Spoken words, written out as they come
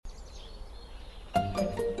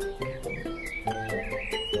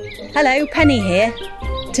Hello, Penny here.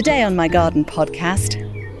 Today on my garden podcast,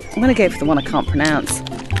 I'm going to go for the one I can't pronounce.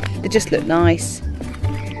 They just look nice.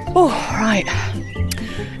 Oh, right.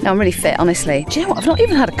 Now I'm really fit, honestly. Do you know what? I've not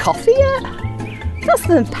even had a coffee yet. That's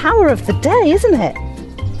the power of the day, isn't it?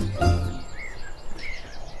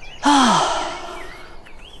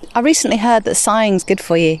 I recently heard that sighing's good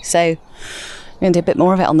for you, so I'm going to do a bit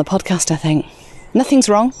more of it on the podcast, I think. Nothing's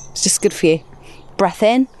wrong. It's just good for you. Breath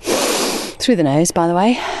in, through the nose, by the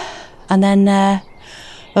way, and then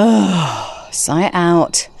sigh it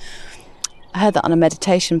out. I heard that on a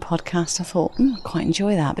meditation podcast. I thought, I quite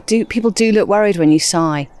enjoy that. But people do look worried when you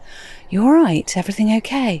sigh. You all right? Everything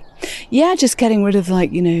okay? Yeah, just getting rid of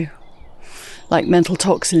mental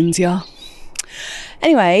toxins, yeah.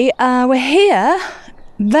 Anyway, we're here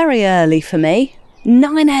very early for me,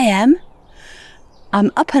 9 a.m.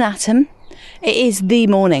 I'm up and at 'em. It is the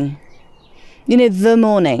morning. You know, the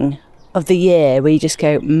morning of the year where you just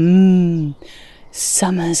go,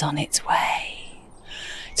 summer's on its way.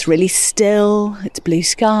 It's really still, it's blue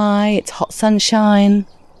sky, it's hot sunshine.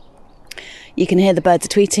 You can hear the birds are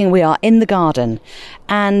tweeting. We are in the garden.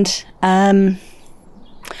 And I've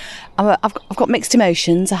got mixed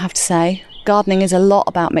emotions, I have to say. Gardening is a lot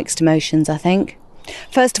about mixed emotions, I think.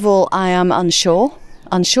 First of all, I am unsure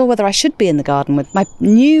whether I should be in the garden with my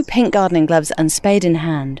new pink gardening gloves and spade in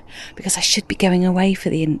hand, because I should be going away for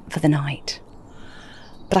the night.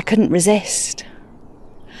 But I couldn't resist.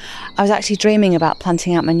 I was actually dreaming about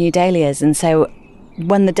planting out my new dahlias, and so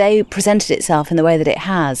when the day presented itself in the way that it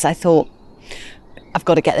has, I thought, I've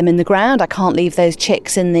got to get them in the ground. I can't leave those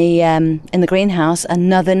chicks in the greenhouse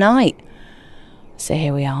another night. So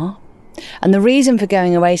here we are. And the reason for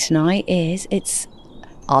going away tonight is it's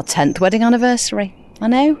our 10th wedding anniversary. I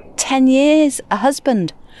know, 10 years a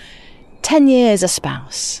husband, 10 years a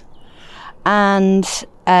spouse. And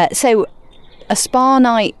so a spa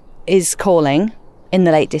night is calling in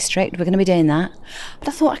the Lake District. We're going to be doing that. But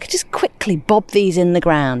I thought I could just quickly bob these in the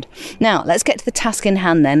ground. Now, let's get to the task in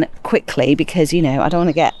hand then, quickly, because, I don't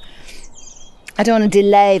want to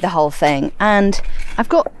delay the whole thing. And I've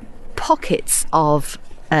got pockets of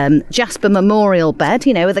Jasper memorial bed,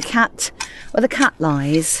 where the cat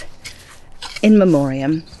lies in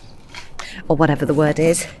memoriam, or whatever the word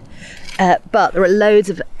is. But there are loads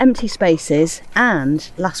of empty spaces, and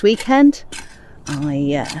last weekend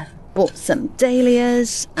I bought some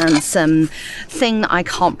dahlias and some thing that I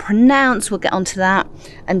can't pronounce, we'll get onto that,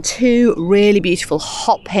 and 2 really beautiful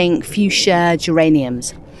hot pink fuchsia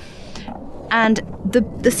geraniums. And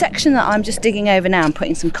the section that I'm just digging over now and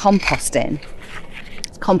putting some compost in,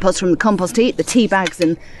 compost from the compost heap, the tea bags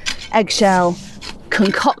and eggshell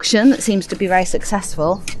concoction that seems to be very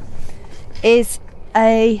successful, is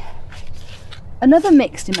another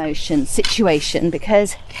mixed emotion situation,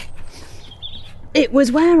 because it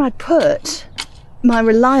was where I'd put my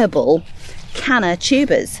reliable canna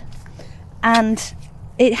tubers and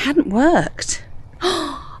it hadn't worked.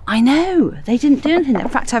 I know, they didn't do anything. In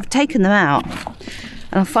fact, I've taken them out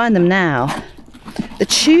and I'll find them now. The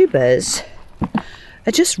tubers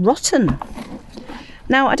are just rotten.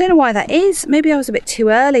 Now, I don't know why that is. Maybe I was a bit too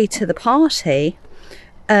early to the party.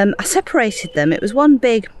 I separated them. It was one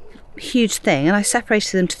big, huge thing, and I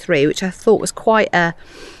separated them to 3, which I thought was quite a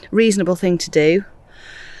reasonable thing to do.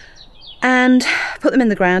 And put them in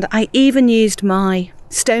the ground. I even used my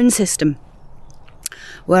stone system,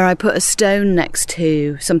 where I put a stone next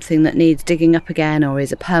to something that needs digging up again or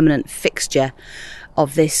is a permanent fixture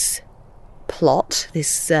of this plot,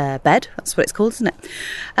 this bed, that's what it's called, isn't it?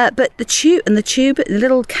 But the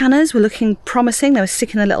little cannas were looking promising. They were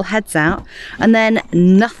sticking their little heads out, and then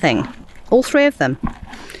nothing. All 3 of them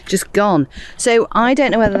just gone. So I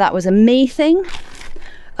don't know whether that was a me thing,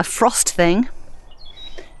 a frost thing,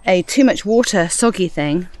 a too much water soggy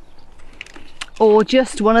thing, or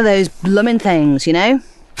just one of those blooming things, And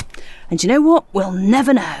you know what? We'll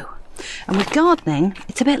never know. And with gardening,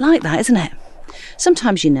 it's a bit like that, isn't it?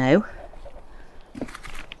 Sometimes you know,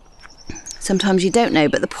 sometimes you don't know.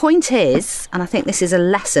 But the point is, and I think this is a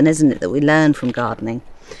lesson, isn't it, that we learn from gardening,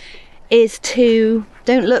 is to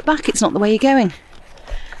don't look back. It's not the way you're going.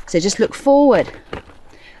 So just look forward.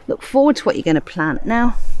 Look forward to what you're going to plant.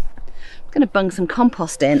 Now, I'm going to bung some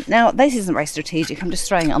compost in. Now, this isn't very strategic. I'm just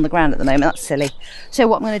throwing it on the ground at the moment. That's silly. So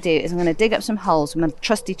what I'm going to do is I'm going to dig up some holes with my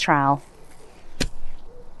trusty trowel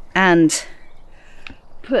and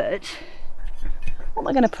put... What am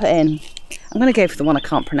I going to put in? I'm going to go for the one I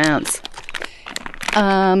can't pronounce.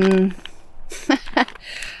 I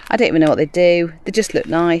don't even know what they do. They just look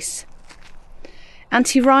nice.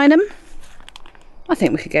 Antirrhinum. I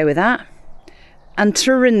think we could go with that.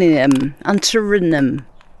 Antirrhinum.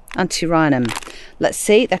 Let's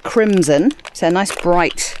see, they're crimson, so a nice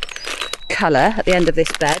bright colour at the end of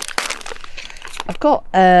this bed. I've got,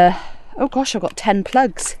 oh gosh, I've got 10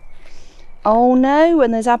 plugs. Oh no,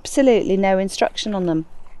 and there's absolutely no instruction on them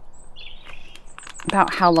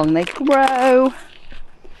about how long they grow,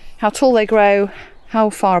 how tall they grow,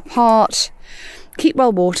 how far apart. Keep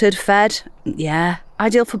well watered, fed, yeah.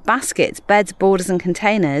 Ideal for baskets, beds, borders and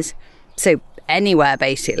containers. So anywhere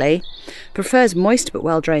basically. Prefers moist but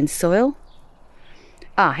well-drained soil.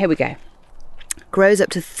 Ah, here we go. Grows up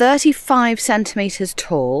to 35 centimetres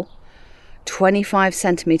tall, 25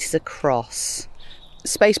 centimetres across.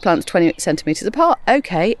 Space plants 20 centimetres apart.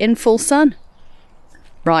 Okay, in full sun.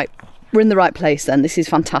 Right, we're in the right place then. This is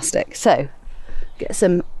fantastic. So,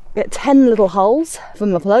 get 10 little holes for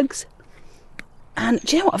my plugs. And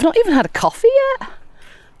do you know what? I've not even had a coffee yet.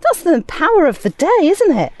 That's the power of the day,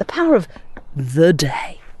 isn't it? The power of the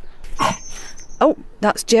day. Oh,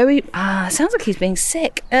 that's Joey. Sounds like he's being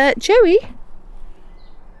sick. Joey?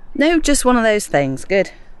 No, just one of those things. Good.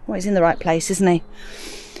 Well, he's in the right place, isn't he?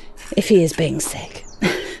 If he is being sick.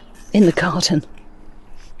 In the garden.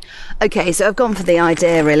 Okay, so I've gone for the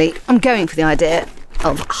idea, really. I'm going for the idea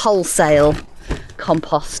of wholesale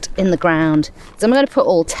compost in the ground. So I'm going to put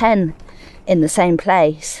all 10 in the same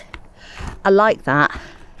place. I like that.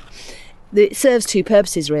 It serves two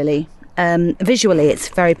purposes, really. Visually, it's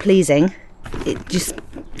very pleasing.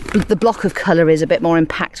 The block of colour is a bit more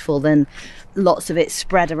impactful than lots of it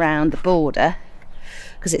spread around the border,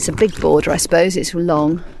 because it's a big border, I suppose. It's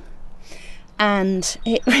long, and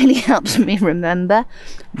it really helps me remember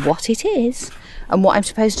what it is and what I'm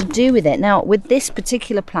supposed to do with it. Now, with this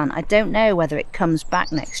particular plant, I don't know whether it comes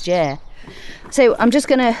back next year, so I'm just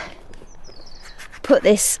going to put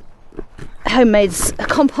this homemade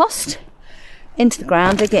compost into the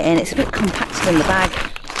ground, dig it in. It's a bit compacted in the bag.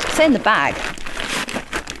 Say in the bag,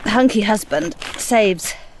 the hunky husband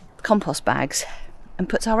saves compost bags and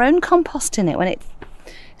puts our own compost in it when it...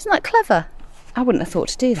 Isn't that clever? I wouldn't have thought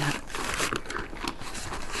to do that.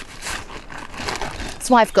 That's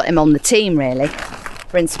why I've got him on the team, really,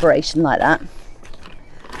 for inspiration like that.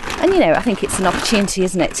 And, you know, I think it's an opportunity,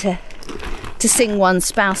 isn't it, to sing one's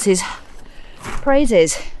spouse's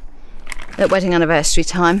praises at wedding anniversary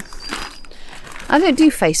time. I don't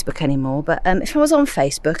do Facebook anymore, but if I was on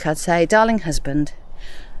Facebook, I'd say, darling husband,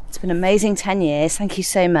 it's been an amazing 10 years. Thank you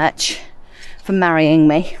so much for marrying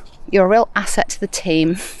me. You're a real asset to the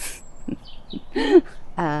team.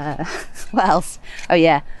 What else? Oh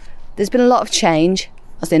yeah, there's been a lot of change,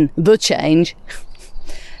 as in the change.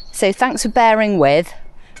 So thanks for bearing with,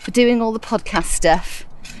 for doing all the podcast stuff.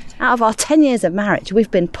 Out of our 10 years of marriage,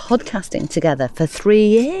 we've been podcasting together for 3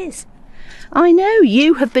 years. I know,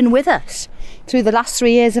 you have been with us through the last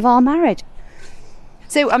 3 years of our marriage.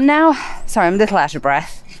 So I'm now, sorry, I'm a little out of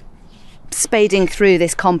breath, spading through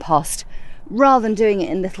this compost rather than doing it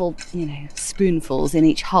in little, you know, spoonfuls in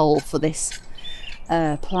each hole for this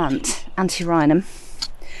plant, Antirrhinum.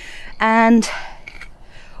 And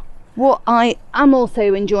what I am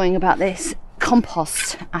also enjoying about this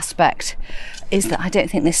compost aspect is that I don't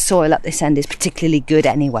think this soil up this end is particularly good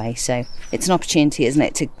anyway, so it's an opportunity, isn't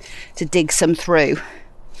it, to dig some through.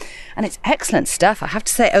 And it's excellent stuff, I have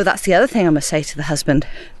to say. Oh, that's the other thing I must say to the husband.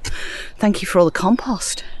 Thank you for all the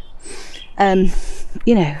compost.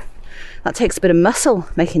 You know, that takes a bit of muscle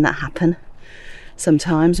making that happen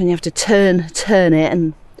sometimes, when you have to turn it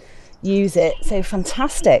and use it. So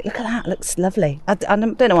fantastic. Look at that, it looks lovely. I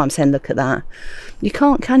don't know why I'm saying look at that. You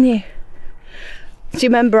can't, can you? Do you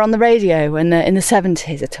remember on the radio when in the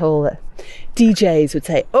 70s at all that DJs would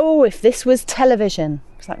say, oh, if this was television?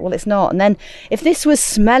 It's like, well, it's not. And then if this was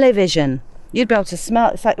smell-o-vision, you'd be able to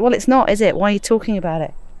smell it. It's like, well, it's not, is it? Why are you talking about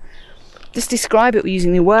it? Just describe it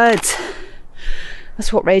using the words.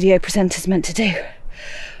 That's what radio presenters meant to do.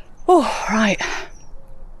 Oh, right.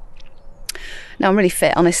 Now I'm really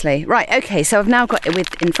fit, honestly. Right, okay, so I've now got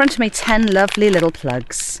in front of me 10 lovely little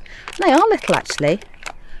plugs. They are little, actually.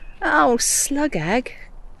 Oh, slug egg.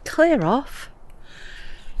 Clear off.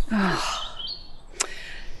 Oh,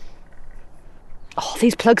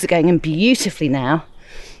 these plugs are going in beautifully now.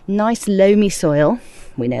 Nice loamy soil.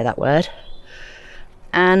 We know that word.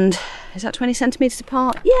 And is that 20 centimetres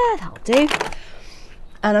apart? Yeah, that'll do.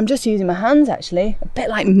 And I'm just using my hands, actually. A bit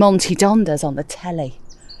like Monty Don does on the telly.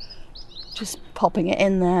 Just popping it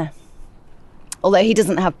in there. Although he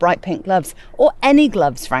doesn't have bright pink gloves. Or any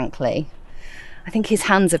gloves, frankly. I think his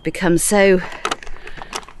hands have become so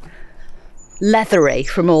leathery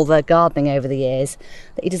from all the gardening over the years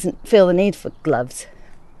that he doesn't feel the need for gloves.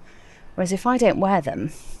 Whereas if I don't wear them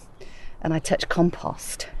and I touch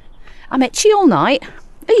compost, I'm itchy all night.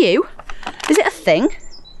 Are you? Is it a thing?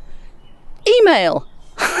 email.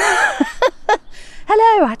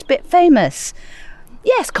 Hello, at Bit Famous.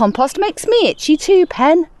 Yes, compost makes me itchy too,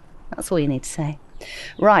 Pen. That's all you need to say.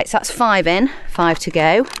 Right, so that's 5 in, 5 to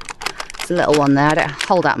go. It's a little one there. I don't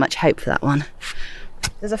hold out much hope for that one.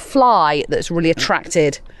 There's a fly that's really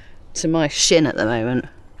attracted to my shin at the moment.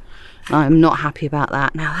 I'm not happy about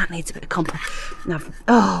that. Now that needs a bit of compost. Now,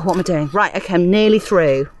 oh, what am I doing? Right, okay, I'm nearly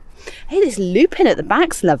through. Hey, this lupin at the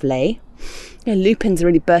back's lovely. Yeah, lupins are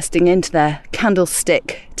really bursting into their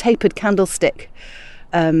candlestick, tapered candlestick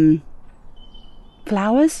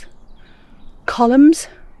flowers, columns.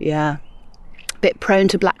 Yeah, bit prone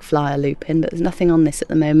to black fly lupin, but there's nothing on this at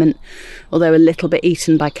the moment, although a little bit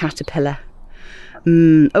eaten by caterpillar.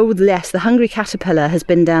 Oh yes, the hungry caterpillar has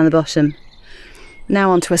been down the bottom.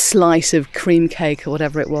 Now onto a slice of cream cake or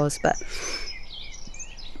whatever it was. But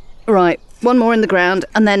right, one more in the ground,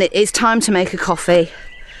 and then it is time to make a coffee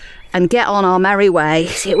and get on our merry way.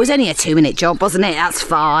 See, it was only a 2-minute job, wasn't it? That's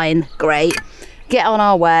fine, great. Get on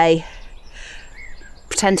our way,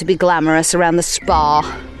 pretend to be glamorous around the spa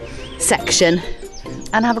section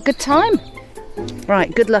and have a good time.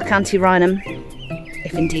 Right, good luck, Auntie Rhinum,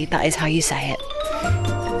 if indeed that is how you say it.